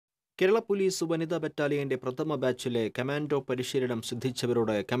Kerala police വനിതാ ബറ്റാലിയന്റെ പ്രഥമ ബാച്ചിലെ commando പരിശീലനം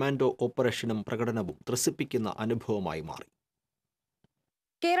സിദ്ധിച്ചവരുടെ കമാൻഡോ ഓപ്പറേഷനും പ്രകടനവും ത്രസിപ്പിക്കുന്ന അനുഭവമായി മാറി.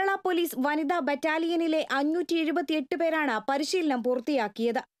 കേരള പോലീസ് വനിതാ ബറ്റാലിയനിലെ 578 പേരാണ് പരിശീലനം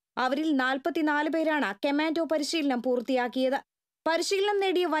പൂർത്തിയാക്കിയത്. അവരിൽ 44 പേരാണ് കമാൻഡോ പരിശീലനം പൂർത്തിയാക്കിയത്. പരിശീലനം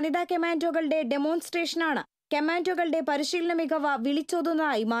നേടിയ വനിതാ കമാൻഡോകളുടെ ഡെമോൺസ്ട്രേഷനാണ് കമാൻഡോകളുടെ പരിശീലന മികവ്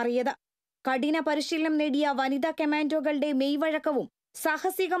വിളിച്ചോതുന്നതായി മാറിയത്. കഠിന പരിശീലനം നേടിയ വനിതാ കമാൻഡോകളുടെ മെയ്വഴക്കവും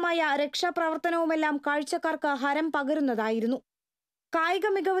സാഹസികമായ രക്ഷാപ്രവർത്തനവുമെല്ലാം കാഴ്ചക്കാർക്ക് ഹരം പകരുന്നതായിരുന്നു. കായിക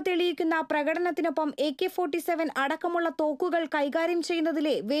മികവ് തെളിയിക്കുന്ന പ്രകടനത്തിനൊപ്പം AK-47 അടക്കമുള്ള തോക്കുകൾ കൈകാര്യം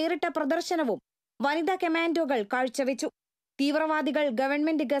ചെയ്യുന്നതിലെ വേറിട്ട പ്രദർശനവും വനിതാ കമാൻഡോകൾ കാഴ്ചവെച്ചു. തീവ്രവാദികൾ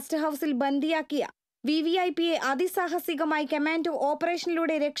ഗവൺമെന്റ് ഗസ്റ്റ് ഹൌസിൽ ബന്ദിയാക്കിയ VVIPയെ അതിസാഹസികമായി കമാൻഡോ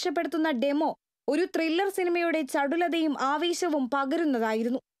ഓപ്പറേഷനിലൂടെ രക്ഷപ്പെടുത്തുന്ന ഡെമോ ഒരു ത്രില്ലർ സിനിമയുടെ ചടുലതയും ആവേശവും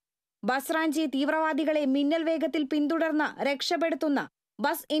പകരുന്നതായിരുന്നു. ബസ് റാഞ്ചിയെ തീവ്രവാദികളെ മിന്നൽ വേഗത്തിൽ പിന്തുടർന്ന് രക്ഷപ്പെടുത്തുന്ന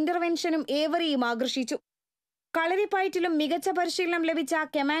ബസ് ഇന്റർവെൻഷനും ഏവരെയും ആകർഷിച്ചു. കളരിപ്പയറ്റിലും മികച്ച പരിശീലനം ലഭിച്ച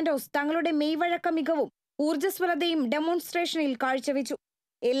കമാൻഡോസ് തങ്ങളുടെ മെയ്വഴക്ക മികവും ഊർജ്ജസ്വലതയും ഡെമോൺസ്ട്രേഷനിൽ കാഴ്ചവെച്ചു.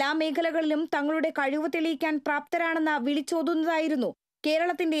 എല്ലാ മേഖലകളിലും തങ്ങളുടെ കഴിവ് തെളിയിക്കാൻ പ്രാപ്തരാണെന്ന് വിളിച്ചോതുന്നതായിരുന്നു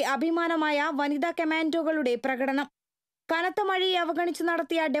കേരളത്തിന്റെ അഭിമാനമായ വനിതാ കമാൻഡോകളുടെ പ്രകടനം. കനത്ത മഴയെ അവഗണിച്ചു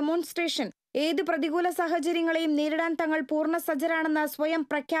നടത്തിയ ഡെമോൺസ്ട്രേഷൻ ഏത് പ്രതികൂല സാഹചര്യങ്ങളെയും നേരിടാൻ തങ്ങൾ പൂർണ്ണ സജ്ജരാണെന്ന് സ്വയം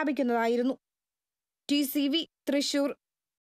പ്രഖ്യാപിക്കുന്നതായിരുന്നു. T.C.V. തൃശൂർ.